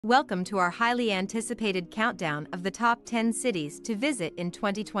Welcome to our highly anticipated countdown of the top 10 cities to visit in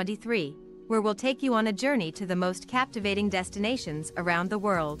 2023, where we'll take you on a journey to the most captivating destinations around the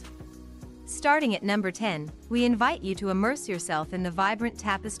world. Starting at number 10, we invite you to immerse yourself in the vibrant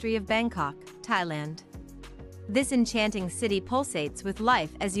tapestry of Bangkok, Thailand. This enchanting city pulsates with life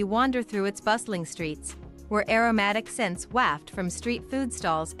as you wander through its bustling streets, where aromatic scents waft from street food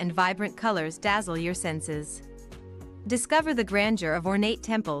stalls and vibrant colors dazzle your senses. Discover the grandeur of ornate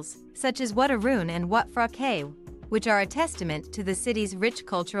temples, such as Wat Arun and Wat Phra Kaew, which are a testament to the city's rich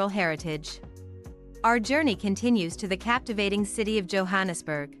cultural heritage. Our journey continues to the captivating city of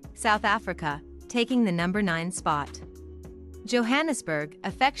Johannesburg, South Africa, taking the number 9 spot. Johannesburg,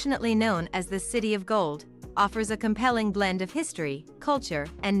 affectionately known as the City of Gold, offers a compelling blend of history, culture,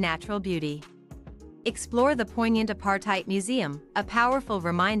 and natural beauty. Explore the poignant Apartheid Museum, a powerful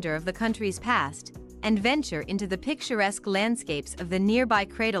reminder of the country's past, and venture into the picturesque landscapes of the nearby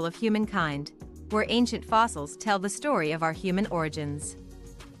cradle of humankind, where ancient fossils tell the story of our human origins.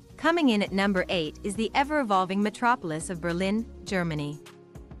 Coming in at number 8 is the ever-evolving metropolis of Berlin, Germany.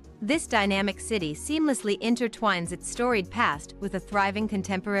 This dynamic city seamlessly intertwines its storied past with a thriving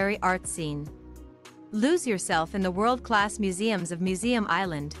contemporary art scene. Lose yourself in the world-class museums of Museum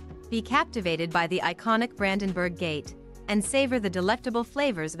Island, be captivated by the iconic Brandenburg Gate, and savor the delectable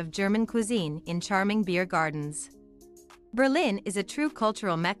flavors of German cuisine in charming beer gardens. Berlin is a true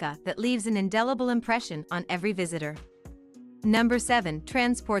cultural mecca that leaves an indelible impression on every visitor. Number 7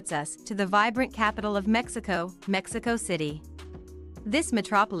 transports us to the vibrant capital of Mexico, Mexico City. This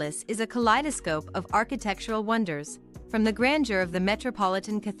metropolis is a kaleidoscope of architectural wonders, from the grandeur of the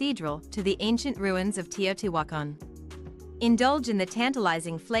Metropolitan Cathedral to the ancient ruins of Teotihuacan. Indulge in the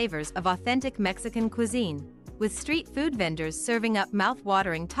tantalizing flavors of authentic Mexican cuisine, with street food vendors serving up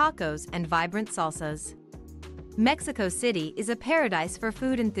mouth-watering tacos and vibrant salsas. Mexico City is a paradise for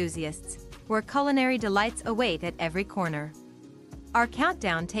food enthusiasts, where culinary delights await at every corner. Our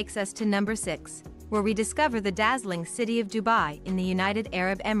countdown takes us to number 6, where we discover the dazzling city of Dubai in the United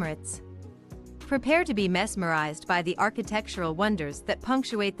Arab Emirates. Prepare to be mesmerized by the architectural wonders that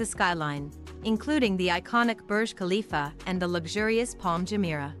punctuate the skyline, including the iconic Burj Khalifa and the luxurious Palm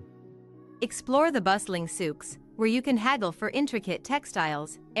Jumeirah. Explore the bustling souks, where you can haggle for intricate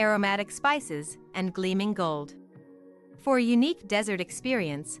textiles, aromatic spices, and gleaming gold. For a unique desert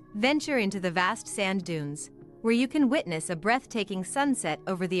experience, venture into the vast sand dunes, where you can witness a breathtaking sunset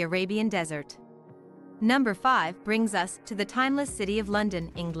over the Arabian desert. Number 5 brings us to the timeless city of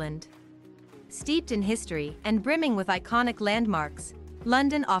London, England. Steeped in history and brimming with iconic landmarks,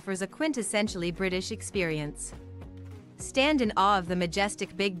 London offers a quintessentially British experience. Stand in awe of the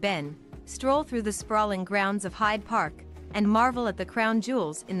majestic Big Ben, stroll through the sprawling grounds of Hyde Park, and marvel at the crown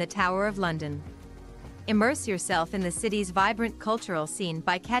jewels in the Tower of London. Immerse yourself in the city's vibrant cultural scene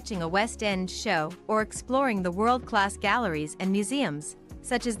by catching a West End show or exploring the world-class galleries and museums,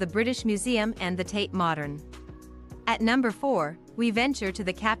 such as the British Museum and the Tate Modern. At number 4, we venture to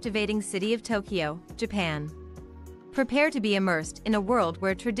the captivating city of Tokyo, Japan. Prepare to be immersed in a world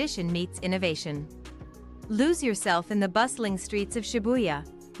where tradition meets innovation. Lose yourself in the bustling streets of Shibuya,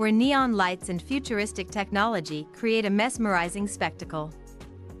 where neon lights and futuristic technology create a mesmerizing spectacle.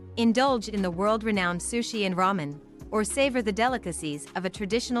 Indulge in the world-renowned sushi and ramen, or savor the delicacies of a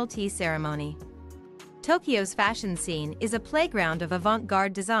traditional tea ceremony. Tokyo's fashion scene is a playground of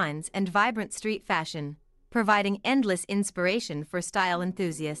avant-garde designs and vibrant street fashion, providing endless inspiration for style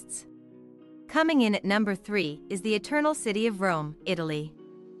enthusiasts. Coming in at number 3 is the eternal city of Rome, Italy.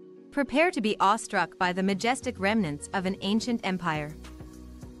 Prepare to be awestruck by the majestic remnants of an ancient empire.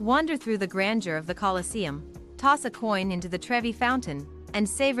 Wander through the grandeur of the Colosseum, toss a coin into the Trevi Fountain, and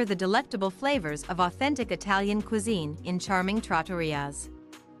savor the delectable flavors of authentic Italian cuisine in charming trattorias.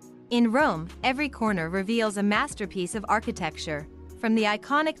 In Rome, every corner reveals a masterpiece of architecture, from the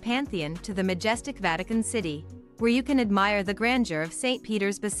iconic Pantheon to the majestic Vatican City, where you can admire the grandeur of St.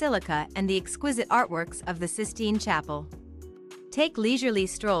 Peter's Basilica and the exquisite artworks of the Sistine Chapel. Take leisurely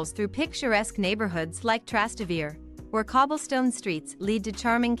strolls through picturesque neighborhoods like Trastevere, where cobblestone streets lead to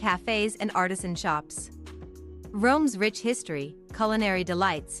charming cafes and artisan shops. Rome's rich history, culinary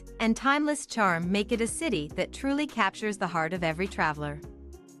delights, and timeless charm make it a city that truly captures the heart of every traveler.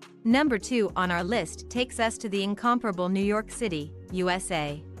 Number 2 on our list takes us to the incomparable New York City,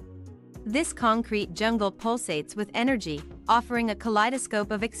 USA. This concrete jungle pulsates with energy, offering a kaleidoscope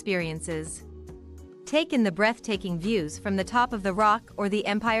of experiences. Take in the breathtaking views from the top of the Rock or the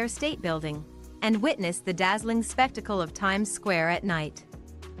Empire State Building, and witness the dazzling spectacle of Times Square at night.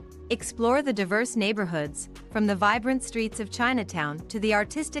 Explore the diverse neighborhoods, from the vibrant streets of Chinatown to the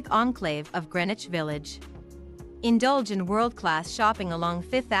artistic enclave of Greenwich Village. Indulge in world-class shopping along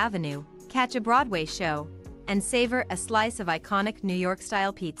Fifth Avenue, catch a Broadway show, and savor a slice of iconic New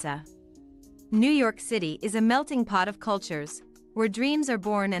York-style pizza. New York City is a melting pot of cultures, where dreams are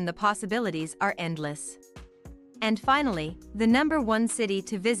born and the possibilities are endless. And finally, the #1 city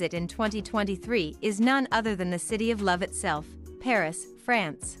to visit in 2023 is none other than the city of love itself, Paris,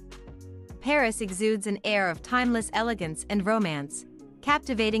 France. Paris exudes an air of timeless elegance and romance,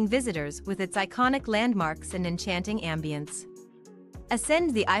 captivating visitors with its iconic landmarks and enchanting ambience.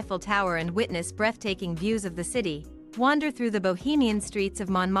 Ascend the Eiffel Tower and witness breathtaking views of the city, wander through the bohemian streets of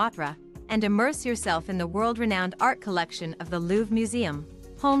Montmartre, and immerse yourself in the world-renowned art collection of the Louvre Museum,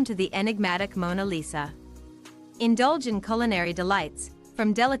 home to the enigmatic Mona Lisa. Indulge in culinary delights,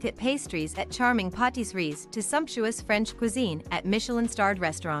 from delicate pastries at charming pâtisseries to sumptuous French cuisine at Michelin-starred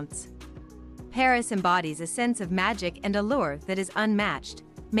restaurants. Paris embodies a sense of magic and allure that is unmatched,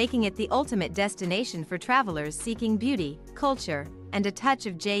 making it the ultimate destination for travelers seeking beauty, culture, and a touch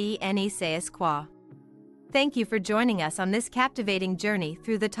of je ne sais quoi. Thank you for joining us on this captivating journey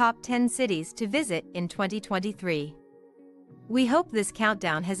through the top 10 cities to visit in 2023. We hope this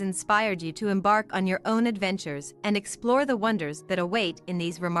countdown has inspired you to embark on your own adventures and explore the wonders that await in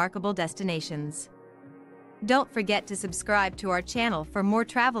these remarkable destinations. Don't forget to subscribe to our channel for more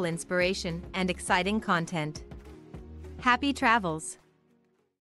travel inspiration and exciting content. Happy travels!